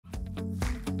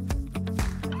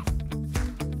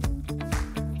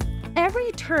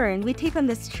every turn we take on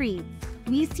the street,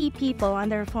 we see people on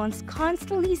their phones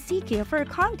constantly seeking for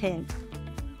content.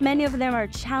 Many of them are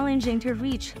challenging to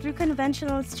reach through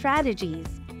conventional strategies.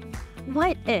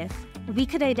 What if we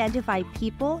could identify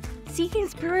people seeking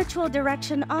spiritual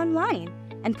direction online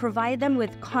and provide them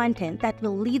with content that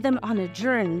will lead them on a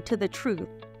journey to the truth?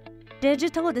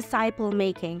 Digital disciple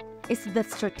making is the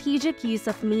strategic use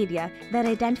of media that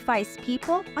identifies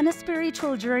people on a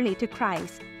spiritual journey to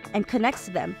Christ and connects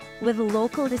them with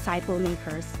local disciple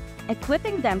makers,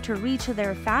 equipping them to reach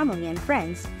their family and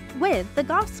friends with the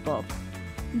gospel.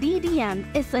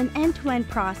 DDM is an end-to-end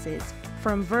process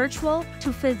from virtual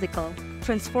to physical,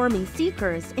 transforming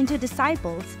seekers into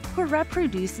disciples who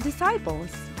reproduce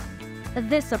disciples.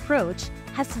 This approach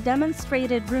has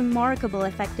demonstrated remarkable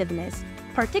effectiveness,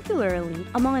 particularly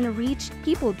among unreached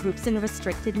people groups in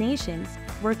restricted nations,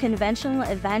 where conventional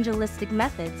evangelistic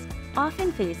methods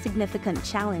often face significant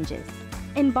challenges.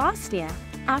 In Bosnia,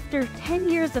 after 10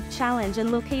 years of challenge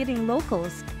in locating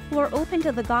locals who are open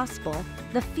to the gospel,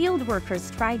 the field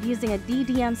workers tried using a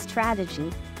DDM strategy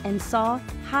and saw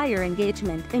higher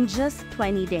engagement in just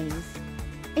 20 days.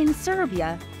 In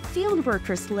Serbia, field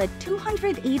workers led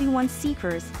 281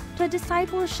 seekers to a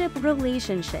discipleship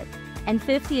relationship and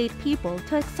 58 people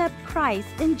to accept Christ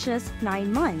in just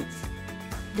 9 months.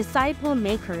 Disciple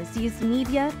makers use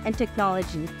media and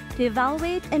technology to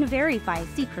evaluate and verify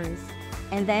seekers,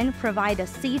 and then provide a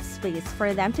safe space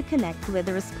for them to connect with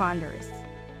the responders.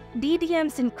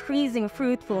 DDM's increasing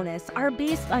fruitfulness are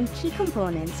based on key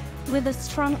components with a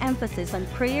strong emphasis on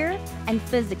prayer and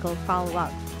physical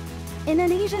follow-up. In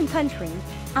an Asian country,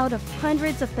 out of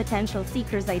hundreds of potential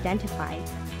seekers identified,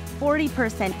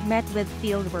 40% met with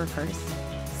field workers.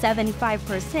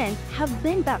 75% have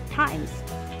been baptized,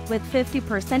 with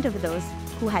 50% of those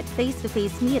who had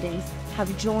face-to-face meetings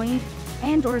have joined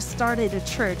and/or started a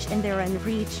church in their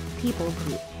unreached people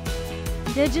group.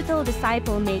 Digital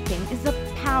disciple making is a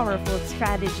powerful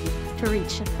strategy to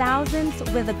reach thousands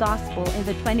with the gospel in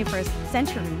the 21st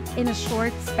century in a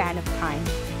short span of time.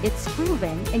 It's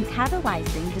proven in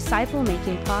catalyzing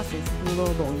disciple-making process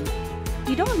globally.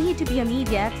 You don't need to be a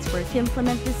media expert to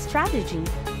implement this strategy.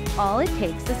 All it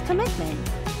takes is commitment.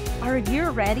 Are you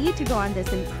ready to go on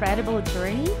this incredible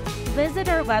journey? Visit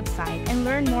our website and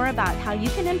learn more about how you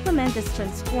can implement this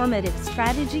transformative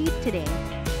strategy today.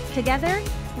 Together,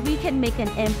 we can make an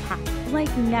impact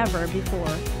like never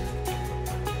before.